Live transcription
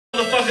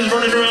motherfuckers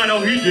running around,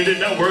 oh, he did it,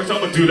 that works,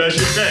 I'm gonna do that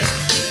shit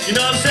next. You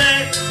know what I'm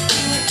saying?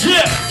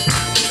 Yeah!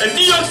 If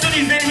New York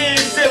City's in here and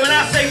say, when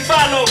I say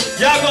follow,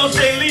 y'all gonna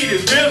say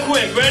leaders, real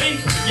quick,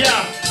 ready?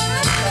 Yeah.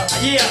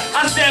 Yeah,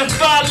 I said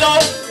follow,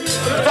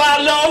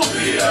 follow,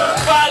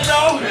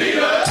 follow,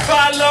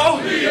 follow.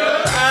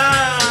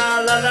 Ah,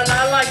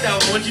 I like that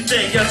one. What you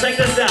think? Yo, check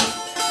this out.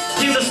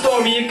 Here's a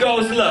story, it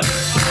goes, look.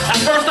 At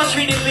first I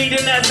treated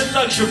leading as a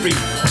luxury,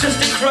 just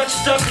a crutch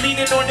stuck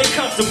leaning on it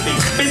comfortably.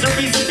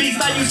 Misery's a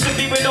beast, I used to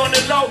be with on the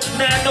low.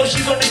 Now I know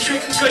she's on the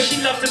trick because she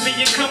loves to be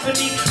in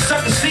company.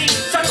 Sucker see,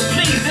 sucker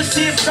please, this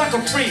here's sucker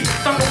free.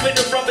 Fucker with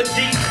the rubber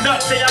D,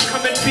 nuts say I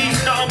come in peace,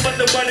 nothing but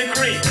the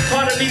buttercream.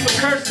 Pardon me for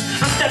cursing,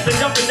 I'm stepping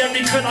up in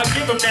every cut I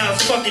give him now,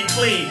 it's fucking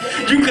clean.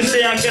 You can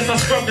say I guess I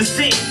scrub the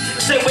scene.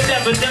 Say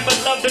whatever, never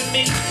loving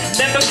me,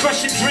 never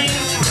crushing dreams.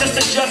 Just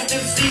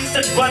adjusting seats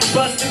and butt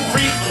busting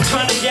freaks.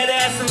 Trying to get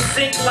ass and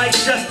sink like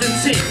Justin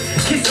T.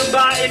 Kissing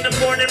by in the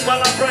morning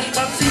while I brush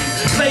my teeth.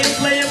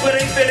 Playin', but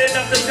ain't fit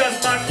enough to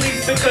dust my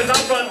cleats. Because I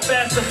run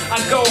faster, I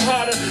go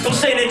harder. Don't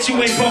say that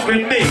you ain't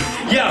bumping me.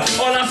 Yeah,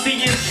 all I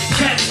see is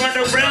cats run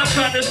around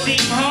trying to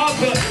seem hard,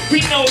 but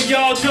we know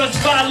y'all just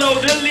follow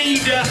the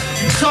leader.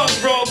 You talk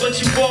raw, but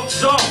you walk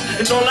soft.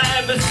 And all I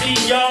ever see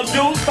y'all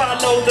do,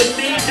 follow the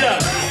leader.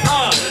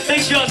 They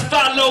just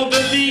follow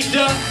the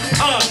leader.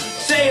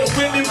 Say it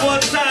with me one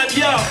time,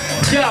 yo.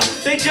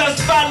 They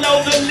just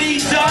follow the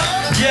leader.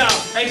 Yeah,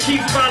 and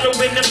keep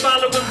following and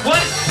following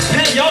what?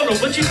 Hey, YOLO,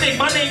 what you think?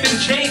 My name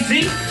is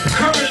Jay-Z.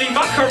 Currently,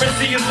 my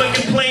currency is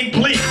looking plain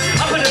bleak.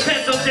 I put a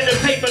pencil to the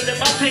paper, let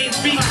my pain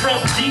speak from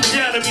deep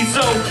down of me.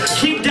 So,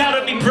 keep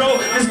doubting me, bro.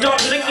 This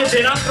dark liquor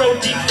that I throw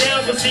deep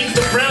down, but seems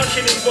the brown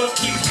shit is what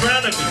keeps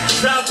drowning me.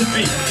 Proud to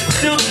be.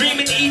 Still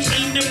dreaming each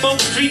evening,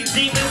 most street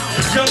demons.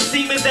 Young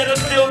seamen that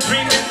are still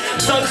dreaming.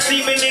 Sunk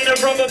semen in a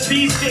rubber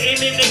piece,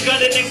 sitting in the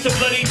gutter next to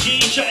Bloody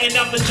G, shutting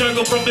out the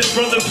jungle from his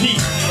brother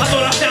Pete. I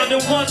thought I found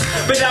it once,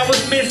 but I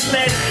was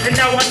misled, and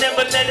now I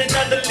never let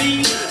another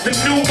lead. The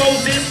new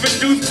Moses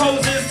reduced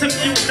poses to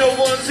mute no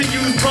ones to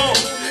use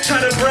bones. Try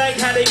to brag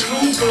how they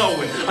crews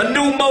glowing. A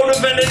new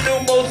motive and a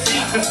new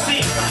motif to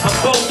see. I'm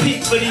both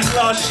peaks for these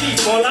lost sheep.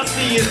 All I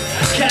see is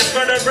cats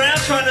run around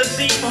trying to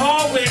seem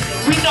hard when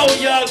we know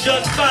y'all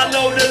just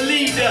follow the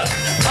leader.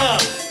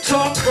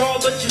 Talk raw,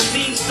 but you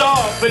seem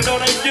soft, but all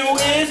they do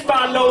is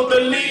follow the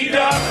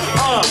leader.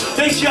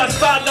 They just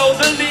follow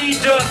the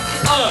leader.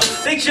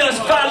 They just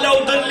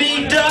follow the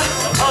leader.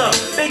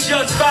 They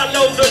just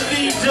follow the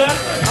leader.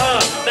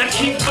 Now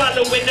keep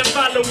following and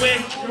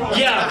following.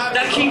 Yeah,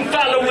 now keep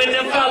following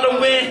and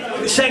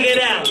following. Check it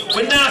out.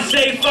 When I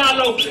say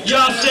follow,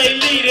 y'all say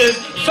leaders.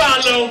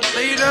 Follow,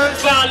 leaders,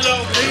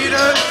 follow,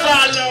 leaders,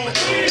 follow.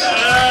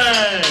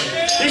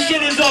 This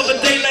shit is over.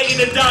 They laying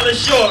 $1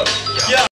 short. Yeah.